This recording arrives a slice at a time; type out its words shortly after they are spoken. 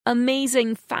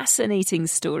Amazing, fascinating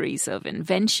stories of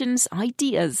inventions,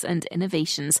 ideas and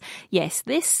innovations. Yes,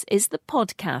 this is the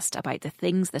podcast about the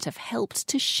things that have helped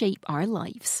to shape our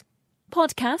lives.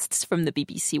 Podcasts from the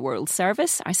BBC World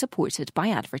Service are supported by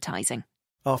advertising.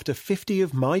 After 50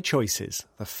 of my choices,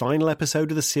 the final episode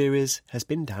of the series has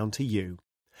been down to you.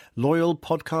 Loyal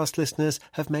podcast listeners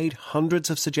have made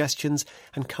hundreds of suggestions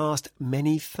and cast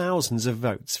many thousands of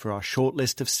votes for our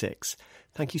shortlist of 6.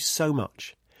 Thank you so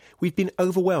much. We've been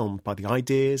overwhelmed by the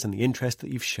ideas and the interest that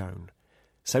you've shown.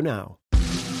 So now,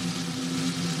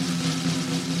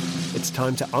 it's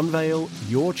time to unveil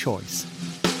your choice.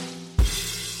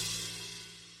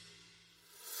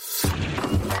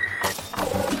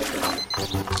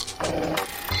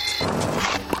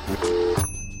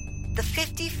 The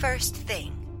 51st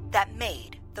Thing That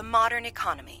Made the Modern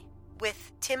Economy,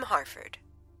 with Tim Harford.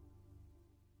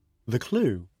 The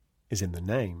clue is in the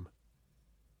name.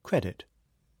 Credit.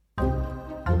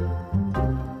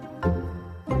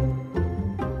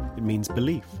 It means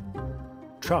belief,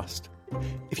 trust.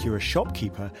 If you're a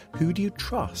shopkeeper, who do you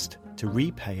trust to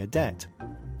repay a debt?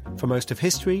 For most of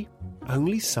history,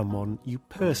 only someone you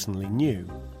personally knew.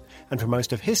 And for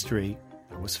most of history,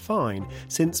 that was fine,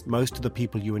 since most of the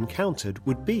people you encountered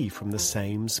would be from the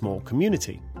same small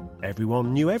community.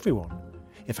 Everyone knew everyone.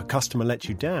 If a customer let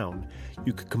you down,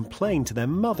 you could complain to their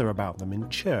mother about them in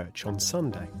church on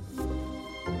Sunday.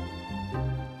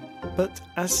 But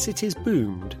as cities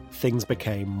boomed, things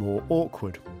became more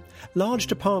awkward. Large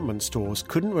department stores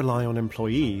couldn't rely on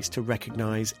employees to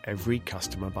recognise every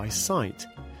customer by sight,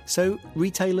 so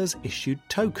retailers issued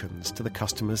tokens to the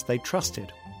customers they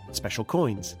trusted, special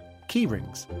coins, key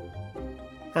rings.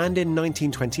 And in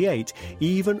 1928,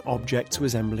 even objects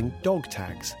resembling dog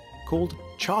tags, called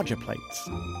charger plates.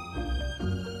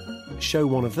 Show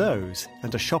one of those,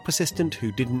 and a shop assistant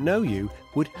who didn't know you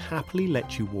would happily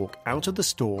let you walk out of the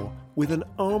store with an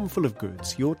armful of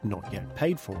goods you'd not yet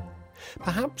paid for.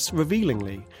 Perhaps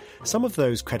revealingly, some of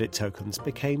those credit tokens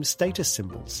became status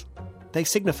symbols. They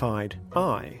signified,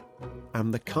 I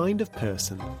am the kind of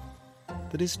person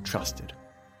that is trusted.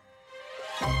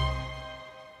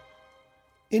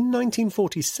 In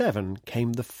 1947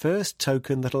 came the first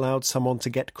token that allowed someone to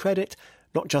get credit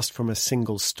not just from a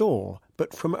single store,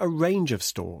 but from a range of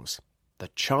stores, the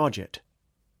Charge It.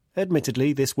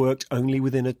 Admittedly, this worked only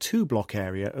within a 2-block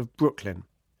area of Brooklyn.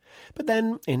 But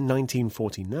then, in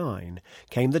 1949,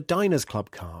 came the Diners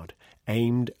Club card,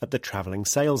 aimed at the travelling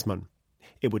salesman.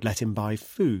 It would let him buy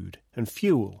food and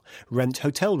fuel, rent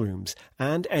hotel rooms,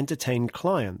 and entertain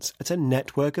clients at a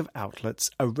network of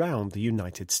outlets around the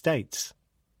United States.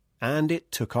 And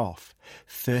it took off.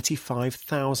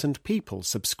 35,000 people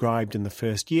subscribed in the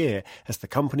first year as the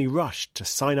company rushed to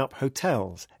sign up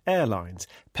hotels, airlines,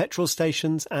 petrol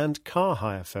stations and car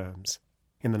hire firms.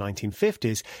 In the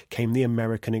 1950s came the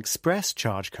American Express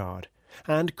charge card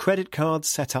and credit cards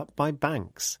set up by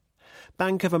banks.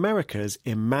 Bank of America's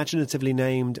imaginatively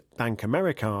named Bank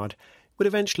Americard would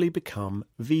eventually become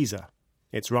Visa.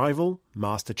 Its rival,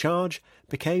 MasterCharge,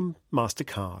 became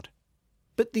MasterCard.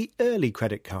 But the early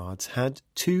credit cards had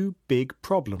 2 big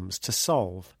problems to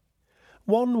solve.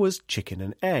 One was chicken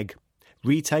and egg.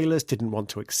 Retailers didn't want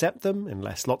to accept them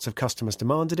unless lots of customers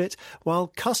demanded it,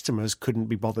 while customers couldn't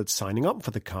be bothered signing up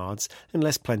for the cards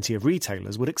unless plenty of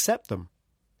retailers would accept them.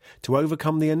 To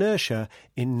overcome the inertia,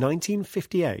 in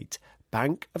 1958,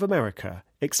 Bank of America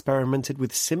experimented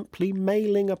with simply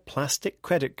mailing a plastic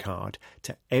credit card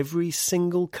to every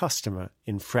single customer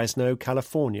in Fresno,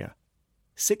 California.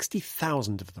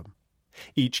 60,000 of them.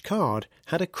 Each card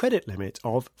had a credit limit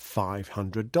of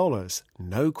 $500,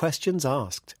 no questions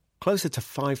asked, closer to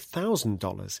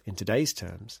 $5,000 in today's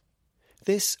terms.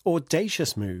 This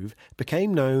audacious move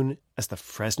became known as the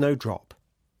Fresno Drop.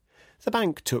 The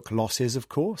bank took losses, of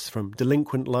course, from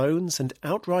delinquent loans and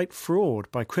outright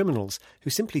fraud by criminals who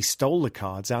simply stole the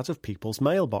cards out of people's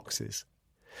mailboxes.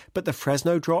 But the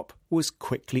Fresno Drop was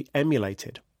quickly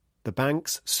emulated. The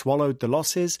banks swallowed the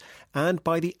losses, and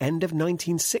by the end of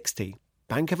 1960,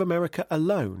 Bank of America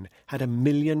alone had 1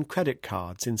 million credit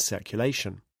cards in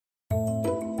circulation.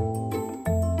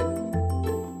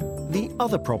 The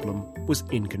other problem was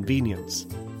inconvenience.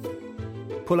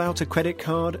 Pull out a credit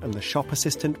card and the shop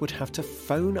assistant would have to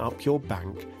phone up your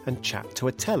bank and chat to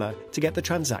a teller to get the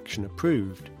transaction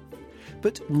approved.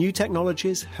 But new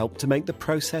technologies helped to make the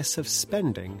process of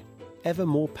spending ever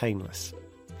more painless.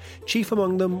 Chief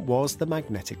among them was the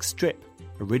magnetic strip,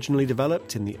 originally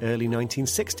developed in the early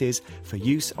 1960s for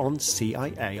use on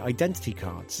CIA identity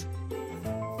cards.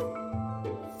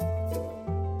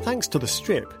 Thanks to the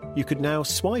strip, you could now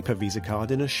swipe a Visa card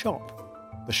in a shop.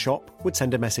 The shop would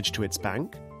send a message to its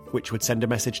bank, which would send a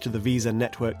message to the Visa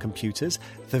network computers.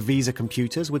 The Visa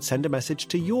computers would send a message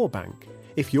to your bank.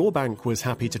 If your bank was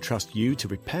happy to trust you to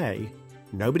repay,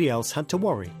 nobody else had to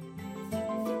worry.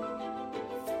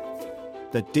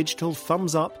 The digital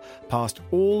thumbs up passed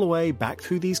all the way back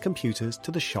through these computers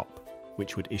to the shop,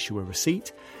 which would issue a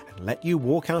receipt and let you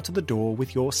walk out of the door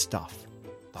with your stuff.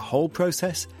 The whole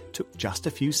process took just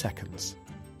a few seconds.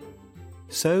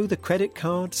 So the credit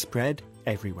card spread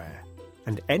everywhere,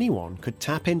 and anyone could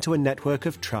tap into a network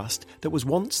of trust that was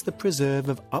once the preserve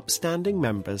of upstanding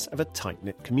members of a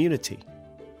tight-knit community.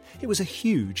 It was a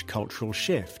huge cultural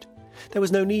shift. There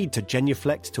was no need to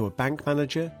genuflect to a bank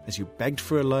manager as you begged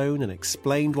for a loan and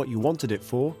explained what you wanted it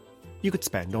for. You could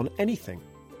spend on anything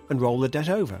and roll the debt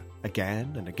over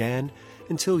again and again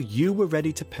until you were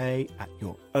ready to pay at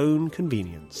your own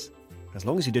convenience, as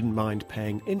long as you didn't mind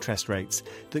paying interest rates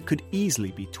that could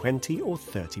easily be 20 or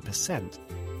 30%.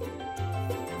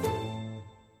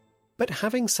 But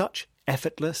having such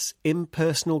effortless,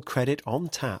 impersonal credit on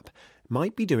tap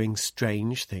might be doing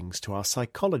strange things to our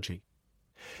psychology.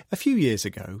 A few years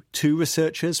ago, two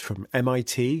researchers from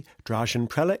MIT, Dražen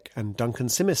Prelec and Duncan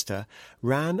Simister,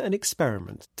 ran an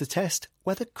experiment to test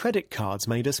whether credit cards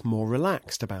made us more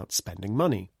relaxed about spending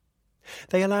money.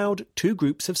 They allowed two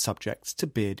groups of subjects to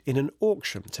bid in an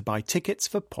auction to buy tickets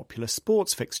for popular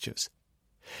sports fixtures.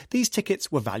 These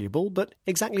tickets were valuable, but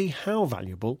exactly how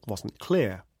valuable wasn't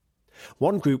clear.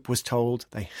 One group was told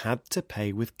they had to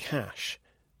pay with cash,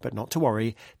 but not to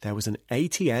worry, there was an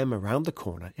ATM around the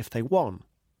corner if they won.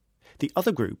 The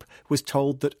other group was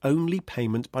told that only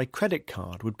payment by credit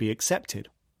card would be accepted.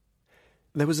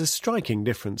 There was a striking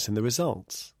difference in the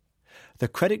results. The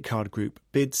credit card group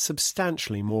bid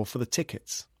substantially more for the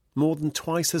tickets, more than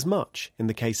twice as much in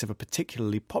the case of a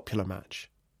particularly popular match.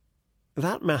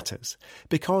 That matters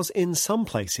because in some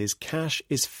places cash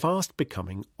is fast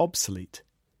becoming obsolete.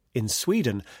 In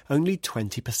Sweden, only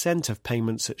 20% of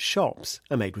payments at shops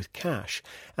are made with cash,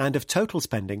 and of total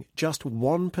spending, just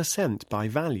 1% by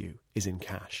value is in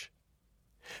cash.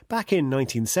 Back in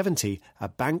 1970, a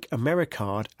Bank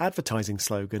Americard advertising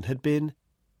slogan had been,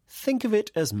 "Think of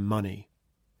it as money."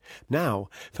 Now,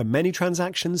 for many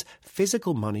transactions,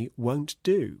 physical money won't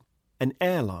do. An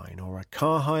airline or a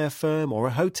car hire firm or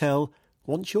a hotel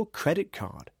wants your credit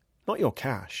card, not your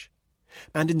cash.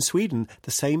 And in Sweden,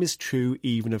 the same is true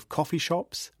even of coffee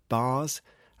shops, bars,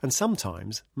 and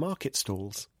sometimes market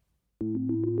stalls.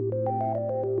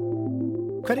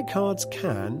 Credit cards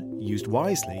can, used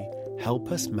wisely, help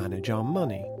us manage our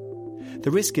money.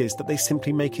 The risk is that they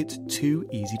simply make it too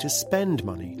easy to spend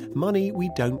money we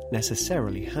don't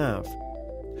necessarily have.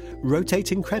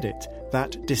 Rotating credit,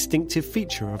 that distinctive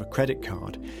feature of a credit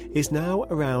card, is now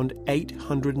around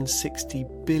 $860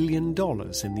 billion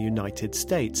in the United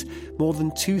States, more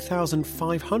than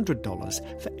 $2,500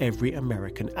 for every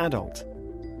American adult.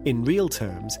 In real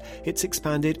terms, it's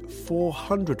expanded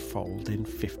 400-fold in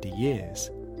 50 years.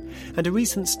 And a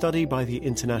recent study by the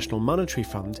International Monetary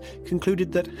Fund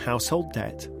concluded that household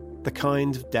debt, the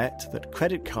kind of debt that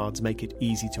credit cards make it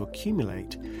easy to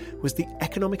accumulate, was the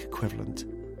economic equivalent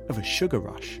of a sugar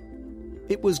rush.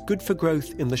 It was good for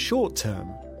growth in the short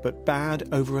term, but bad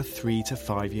over a 3 to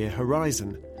 5 year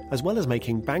horizon, as well as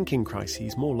making banking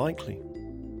crises more likely.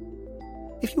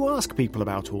 If you ask people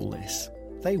about all this,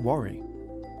 they worry.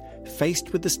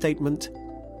 Faced with the statement,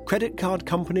 credit card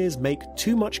companies make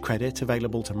too much credit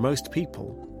available to most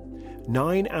people,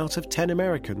 9 out of 10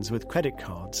 Americans with credit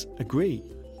cards agree.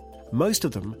 Most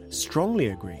of them strongly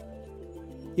agree.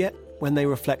 Yet, when they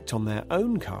reflect on their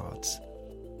own cards,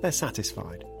 they're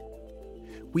satisfied.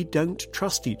 We don't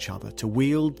trust each other to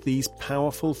wield these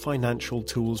powerful financial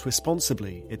tools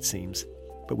responsibly, it seems,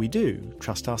 but we do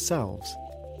trust ourselves.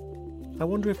 I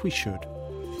wonder if we should.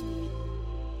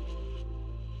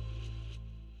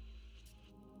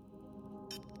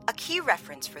 A key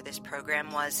reference for this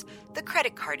program was The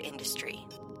Credit Card Industry,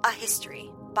 A History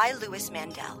by Louis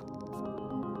Mandel.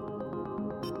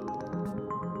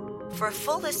 For a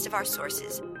full list of our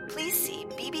sources, please see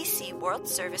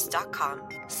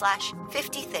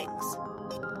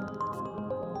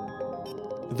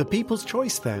bbcworldservice.com/50things. The people's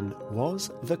choice, then, was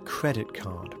the credit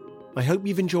card. I hope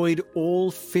you've enjoyed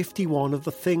all 51 of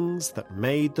the things that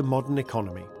made the modern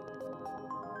economy.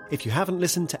 If you haven't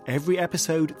listened to every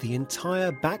episode, the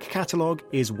entire back catalogue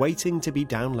is waiting to be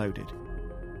downloaded.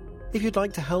 If you'd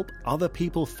like to help other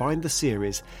people find the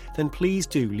series, then please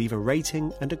do leave a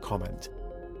rating and a comment.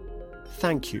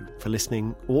 Thank you for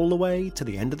listening all the way to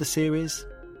the end of the series,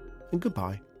 and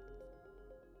goodbye.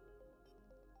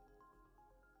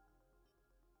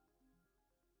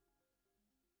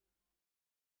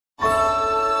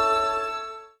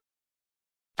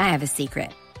 I have a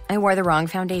secret. I wore the wrong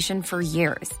foundation for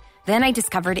years. Then I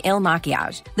discovered Il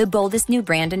Makiage, the boldest new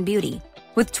brand in beauty.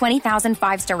 With 20,000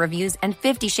 5-star reviews and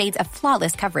 50 shades of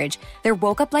flawless coverage, their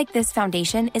Woke Up Like This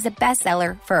foundation is a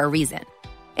bestseller for a reason.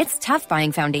 It's tough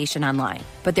buying foundation online,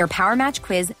 but their Power Match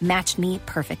quiz matched me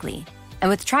perfectly. And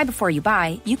with Try Before You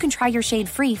Buy, you can try your shade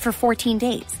free for 14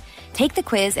 days. Take the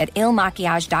quiz at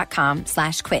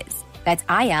ilmakiage.com/quiz. That's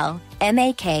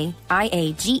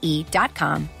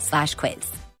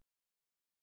ILMAKIAGE.com/quiz.